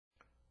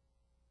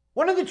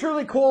One of the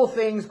truly cool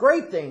things,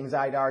 great things,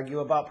 I'd argue,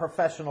 about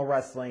professional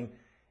wrestling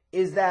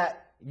is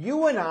that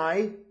you and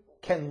I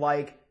can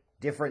like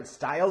different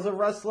styles of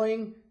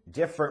wrestling,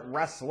 different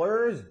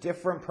wrestlers,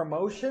 different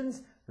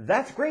promotions.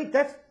 That's great.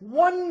 That's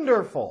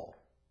wonderful.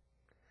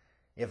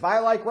 If I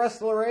like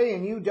wrestler A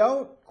and you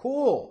don't,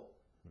 cool.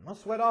 No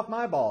sweat off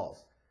my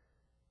balls.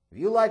 If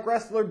you like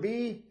wrestler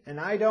B and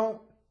I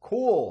don't,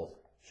 cool.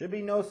 Should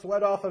be no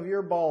sweat off of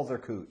your balls or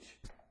cooch.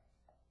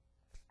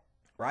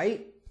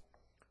 Right?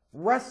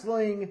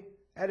 Wrestling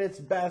at its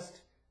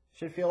best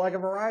should feel like a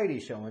variety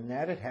show in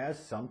that it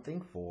has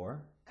something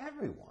for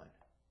everyone.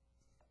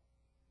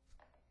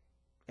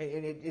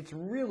 It's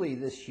really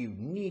this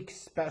unique,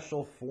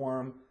 special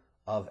form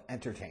of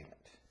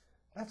entertainment.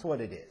 That's what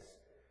it is.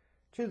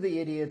 To the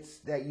idiots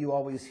that you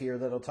always hear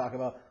that'll talk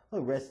about, oh,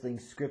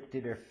 wrestling's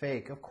scripted or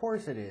fake. Of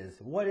course it is.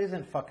 What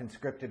isn't fucking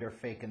scripted or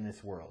fake in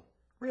this world?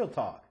 Real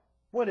talk.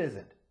 What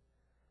isn't?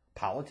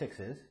 Politics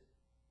is.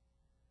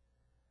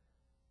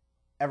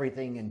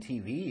 Everything in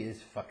TV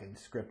is fucking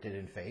scripted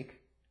and fake.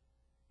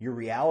 Your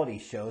reality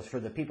shows, for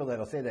the people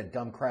that'll say that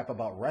dumb crap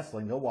about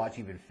wrestling, they'll watch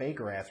even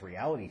faker ass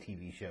reality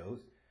TV shows.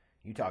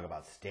 You talk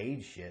about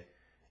stage shit,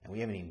 and we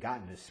haven't even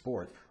gotten to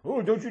sports.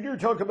 Oh, don't you dare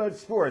talk about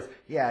sports.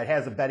 Yeah, it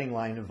has a betting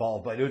line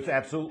involved, but it's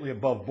absolutely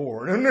above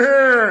board.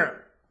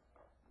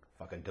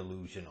 Fucking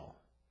delusional.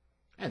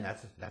 And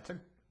that's a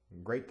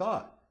great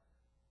thought.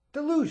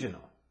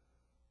 Delusional.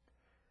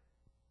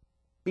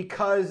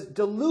 Because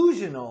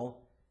delusional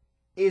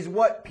is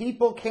what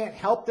people can't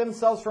help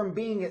themselves from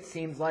being, it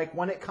seems like,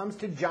 when it comes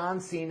to John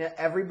Cena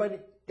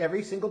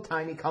every single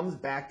time he comes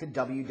back to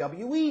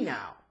WWE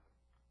now.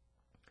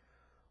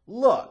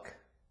 Look,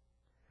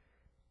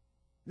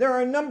 there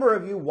are a number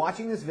of you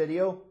watching this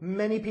video,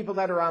 many people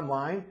that are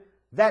online,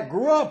 that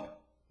grew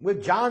up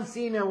with John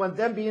Cena with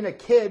them being a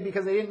kid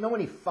because they didn't know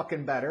any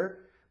fucking better,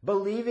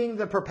 believing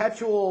the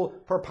perpetual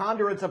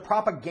preponderance of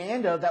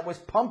propaganda that was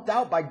pumped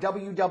out by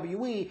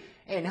WWE,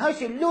 and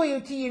hush of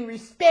loyalty and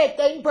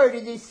respect, I'm part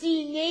of the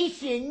C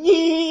Nation,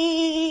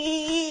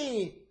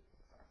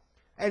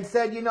 and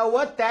said, you know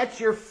what, that's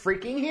your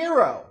freaking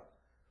hero.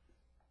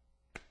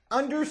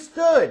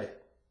 Understood.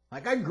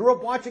 Like, I grew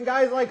up watching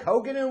guys like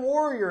Hogan and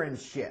Warrior and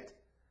shit.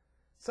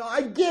 So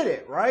I get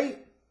it,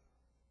 right?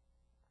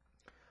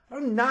 I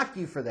don't knock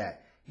you for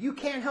that. You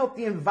can't help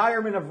the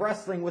environment of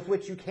wrestling with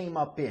which you came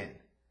up in.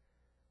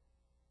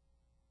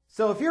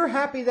 So if you're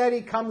happy that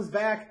he comes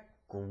back,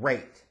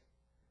 great.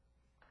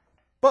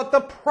 But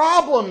the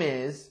problem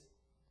is,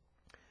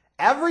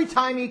 every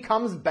time he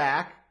comes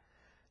back,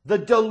 the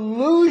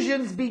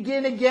delusions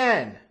begin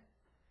again.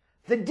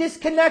 The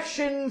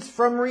disconnections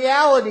from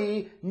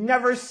reality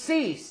never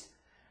cease.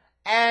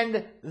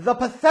 And the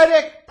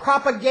pathetic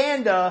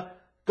propaganda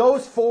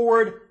goes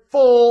forward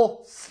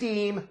full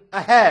steam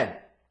ahead.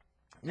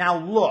 Now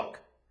look,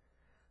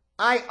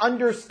 I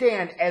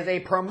understand as a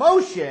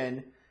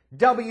promotion,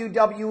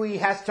 WWE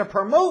has to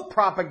promote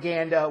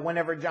propaganda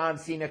whenever John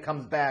Cena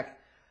comes back.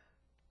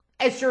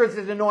 As sure as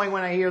it's annoying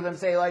when I hear them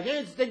say, like,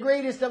 it's the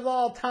greatest of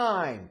all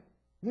time.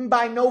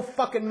 By no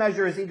fucking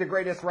measure is he the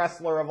greatest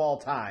wrestler of all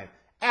time.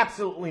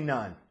 Absolutely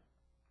none.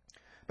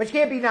 But you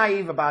can't be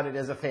naive about it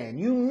as a fan.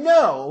 You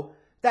know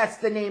that's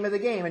the name of the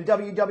game, and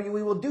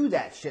WWE will do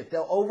that shit.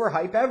 They'll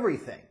overhype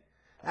everything.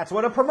 That's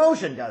what a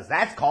promotion does.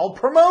 That's called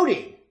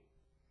promoting.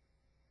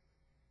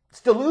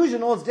 It's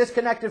delusional, it's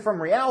disconnected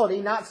from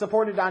reality, not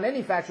supported on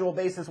any factual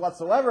basis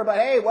whatsoever, but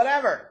hey,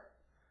 whatever.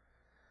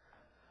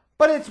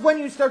 But it's when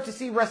you start to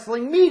see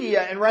wrestling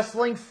media and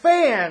wrestling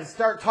fans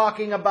start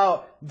talking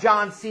about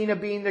John Cena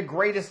being the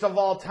greatest of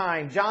all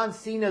time, John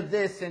Cena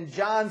this and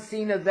John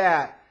Cena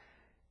that,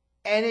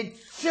 and it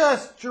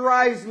just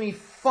drives me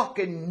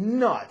fucking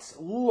nuts.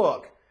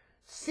 Look,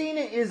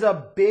 Cena is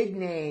a big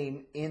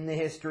name in the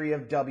history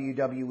of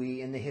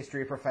WWE, in the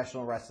history of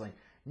professional wrestling.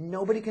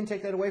 Nobody can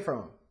take that away from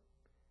him.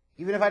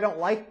 Even if I don't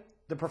like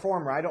the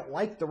performer, I don't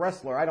like the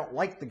wrestler, I don't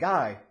like the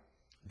guy,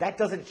 that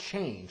doesn't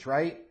change,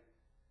 right?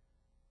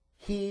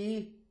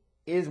 He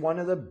is one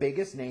of the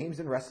biggest names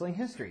in wrestling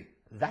history.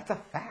 That's a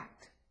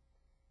fact.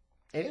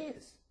 It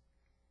is.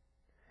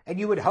 And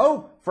you would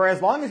hope, for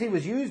as long as he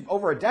was used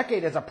over a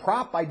decade as a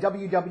prop by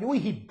WWE,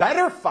 he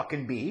better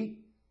fucking be.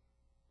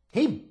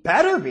 He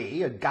better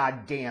be a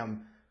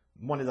goddamn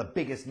one of the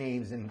biggest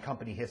names in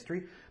company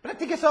history. But I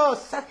think I saw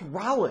Seth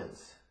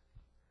Rollins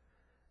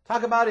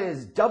talk about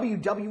his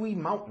WWE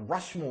Mount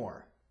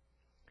Rushmore.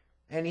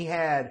 And he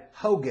had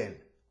Hogan,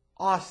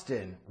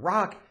 Austin,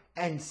 Rock,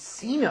 and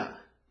Cena.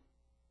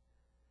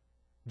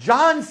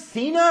 John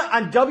Cena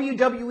on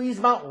WWE's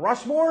Mount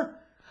Rushmore?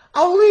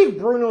 I'll leave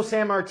Bruno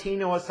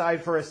Sammartino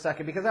aside for a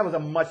second because that was a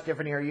much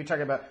different era. You're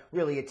talking about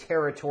really a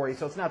territory,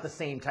 so it's not the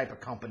same type of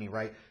company,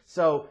 right?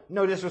 So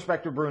no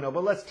disrespect to Bruno,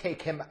 but let's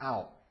take him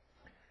out.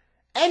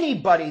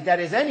 Anybody that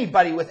is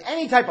anybody with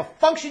any type of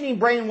functioning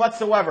brain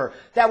whatsoever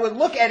that would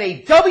look at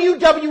a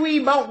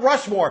WWE Mount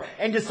Rushmore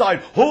and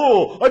decide,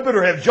 oh, I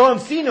better have John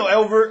Cena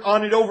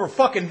over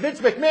fucking Vince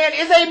McMahon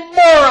is a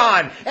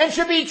moron and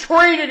should be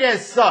treated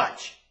as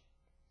such.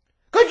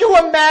 Could you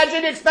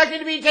imagine expecting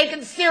to be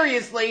taken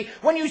seriously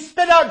when you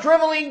spit out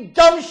driveling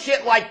dumb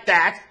shit like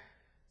that,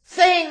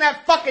 saying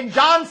that fucking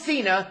John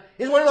Cena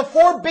is one of the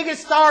 4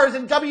 biggest stars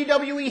in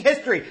WWE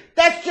history?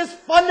 That's just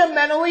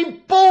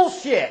fundamentally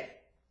bullshit.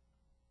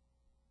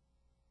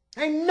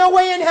 Ain't no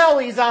way in hell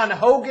he's on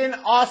Hogan,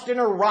 Austin,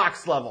 or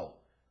Rock's level.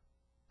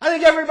 I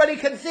think everybody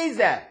concedes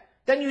that.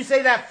 Then you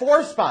say that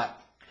 4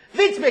 spot.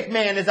 Vince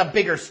McMahon is a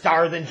bigger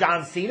star than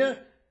John Cena.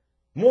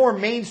 More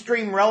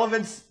mainstream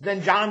relevance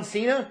than John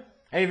Cena.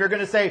 And if you're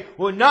going to say,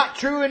 well, not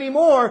true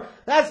anymore,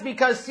 that's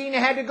because Cena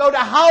had to go to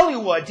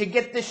Hollywood to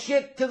get the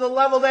shit to the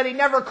level that he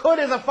never could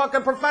as a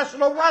fucking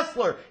professional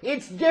wrestler.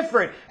 It's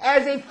different.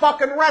 As a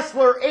fucking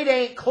wrestler, it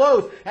ain't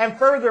close. And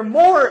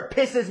furthermore, it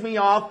pisses me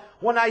off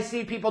when I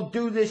see people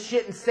do this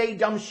shit and say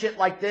dumb shit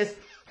like this,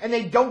 and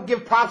they don't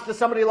give props to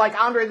somebody like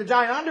Andre the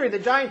Giant. Andre the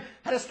Giant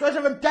had a stretch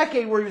of a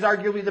decade where he was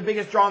arguably the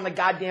biggest draw in the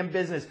goddamn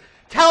business.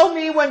 Tell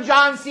me when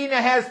John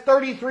Cena has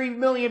 33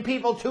 million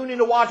people tuning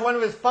to watch one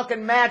of his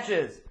fucking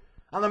matches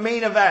on the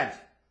main event.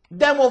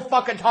 Then we'll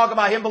fucking talk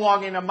about him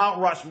belonging to Mount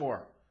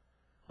Rushmore.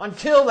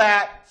 Until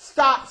that,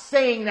 stop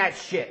saying that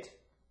shit.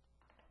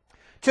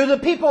 To the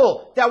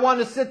people that want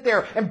to sit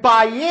there and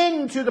buy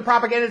into the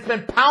propaganda that's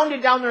been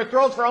pounded down their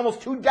throats for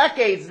almost 2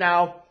 decades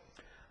now,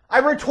 I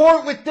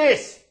retort with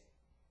this.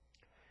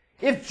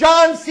 If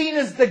John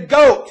Cena's the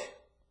GOAT,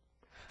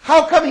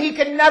 how come he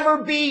can never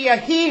be a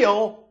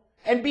heel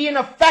and be an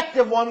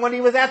effective one when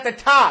he was at the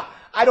top?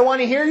 I don't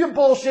want to hear your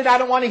bullshit. I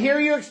don't want to hear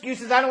your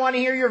excuses. I don't want to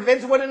hear your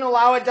Vince wouldn't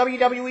allow it,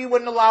 WWE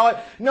wouldn't allow it.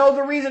 No,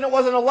 the reason it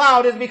wasn't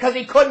allowed is because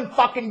he couldn't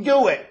fucking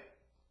do it.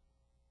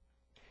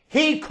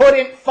 He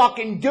couldn't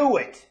fucking do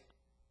it.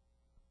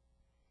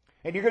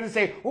 And you're going to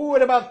say, oh,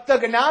 what about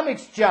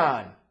Thugonomics,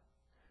 John?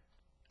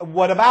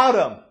 What about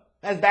him?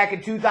 That's back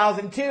in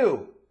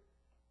 2002.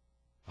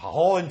 A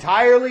whole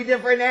entirely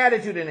different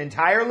attitude, an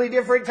entirely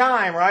different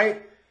time,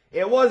 right?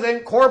 It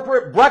wasn't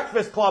corporate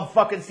breakfast club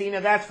fucking Cena,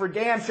 that's for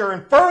damn sure.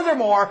 And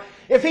furthermore,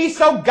 if he's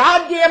so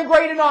goddamn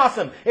great and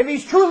awesome, if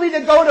he's truly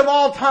the GOAT of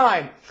all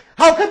time,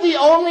 how could the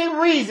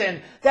only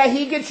reason that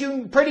he gets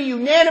you pretty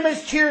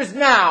unanimous cheers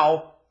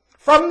now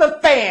from the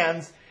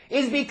fans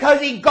is because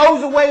he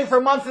goes away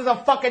for months of a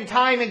fucking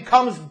time and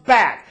comes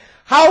back?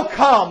 How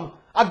come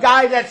a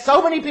guy that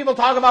so many people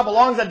talk about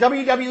belongs at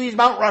WWE's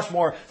Mount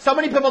Rushmore, so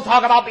many people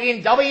talk about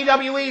being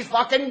WWE's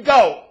fucking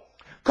GOAT,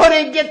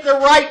 couldn't get the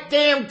right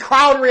damn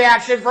crowd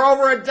reaction for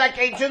over a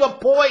decade to the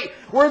point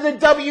where the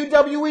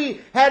WWE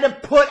had to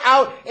put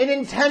out an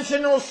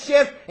intentional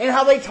shift in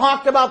how they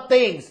talked about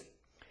things?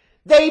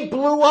 They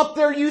blew up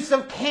their use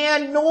of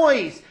canned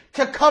noise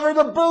to cover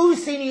the boo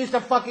Cena used to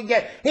fucking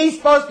get. He's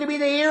supposed to be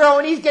the hero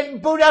and he's getting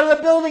booed out of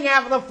the building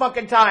half of the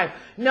fucking time.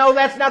 No,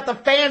 that's not the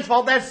fans'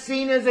 fault. That's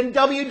Cena's and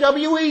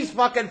WWE's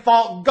fucking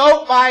fault.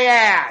 GOAT my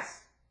ass.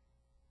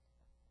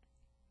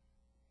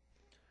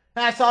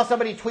 And I saw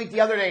somebody tweet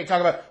the other day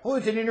talking about, oh,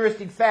 it's an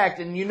interesting fact.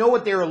 And you know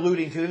what they're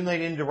alluding to, even though they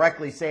didn't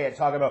directly say it,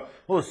 talking about,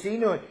 well,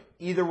 Cena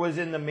either was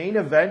in the main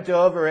event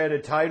of or had a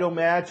title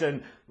match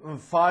and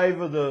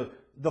 5 of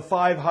the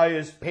 5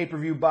 highest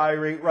pay-per-view buy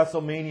rate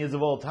WrestleManias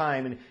of all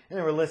time. And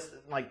they were listed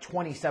like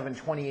 27,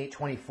 28,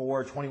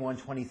 24, 21,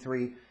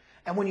 23.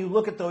 And when you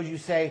look at those, you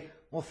say,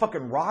 well,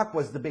 fucking Rock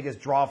was the biggest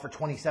draw for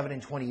 27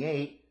 and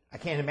 28. I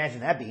can't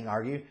imagine that being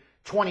argued.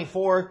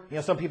 24,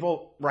 some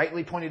people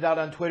rightly pointed out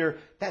on Twitter,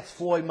 that's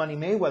Floyd Money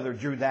Mayweather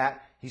drew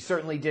that. He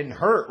certainly didn't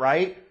hurt,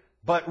 right?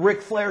 But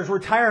Ric Flair's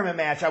retirement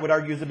match, I would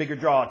argue, is a bigger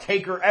draw.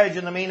 Taker Edge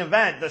in the main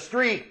event, the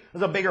streak,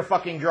 was a bigger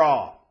fucking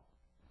draw.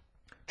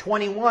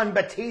 21,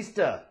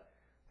 Batista.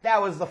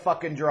 That was the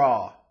fucking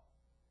draw.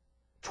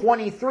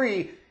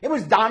 23, it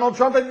was Donald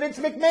Trump and Vince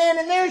McMahon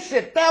and their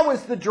shit. That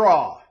was the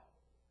draw.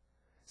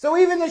 So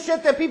even the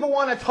shit that people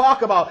want to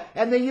talk about,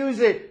 and they use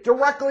it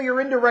directly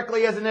or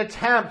indirectly as an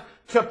attempt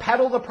to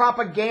peddle the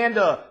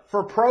propaganda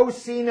for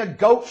pro-Cena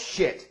GOAT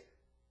shit,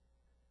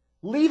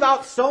 leave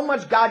out so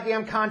much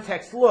goddamn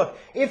context. Look,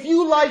 if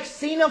you like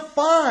Cena,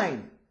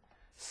 fine.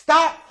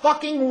 Stop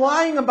fucking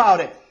lying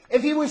about it.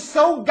 If he was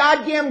so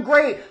goddamn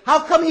great, how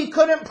come he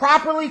couldn't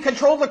properly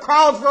control the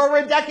crowds for over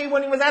a decade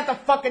when he was at the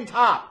fucking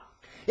top?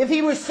 If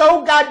he was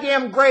so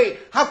goddamn great,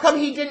 how come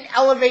he didn't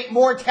elevate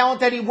more talent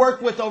that he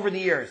worked with over the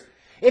years?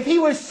 If he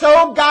was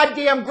so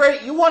goddamn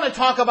great, you want to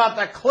talk about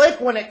the click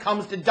when it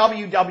comes to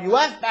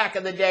WWF back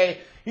in the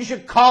day, you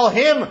should call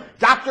him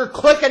Dr.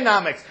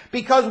 Clickonomics.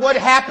 Because what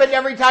happened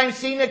every time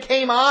Cena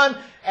came on,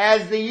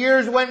 as the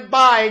years went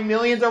by,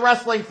 millions of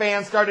wrestling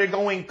fans started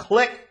going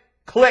click,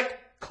 click,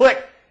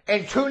 click,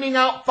 and tuning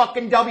out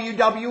fucking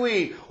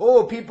WWE.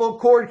 Oh, people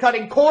cord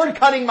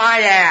cutting my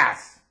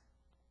ass.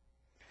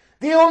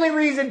 The only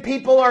reason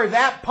people are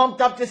that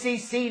pumped up to see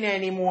Cena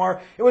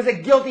anymore, it was a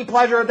guilty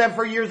pleasure of them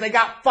for years. They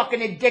got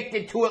fucking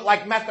addicted to it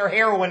like meth or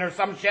heroin or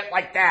some shit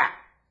like that.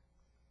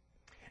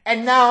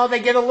 And now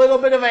they get a little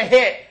bit of a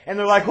hit, and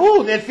they're like,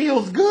 ooh, that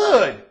feels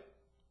good.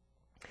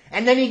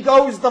 And then he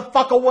goes the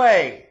fuck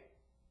away.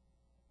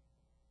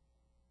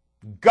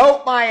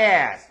 GOAT my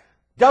ass.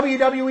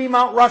 WWE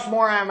Mount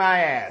Rushmore on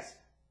my ass.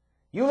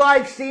 You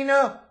like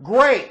Cena?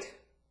 Great.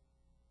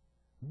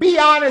 Be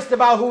honest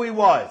about who he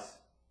was.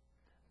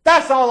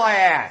 That's all I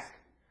ask.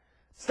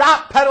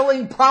 Stop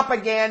peddling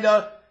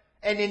propaganda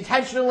and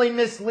intentionally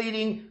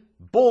misleading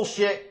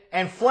bullshit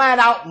and flat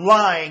out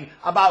lying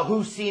about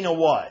who Cena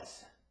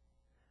was.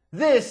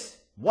 This,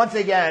 once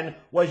again,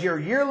 was your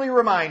yearly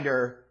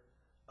reminder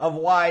of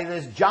why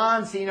this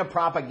John Cena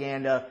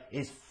propaganda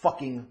is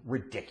fucking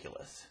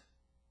ridiculous.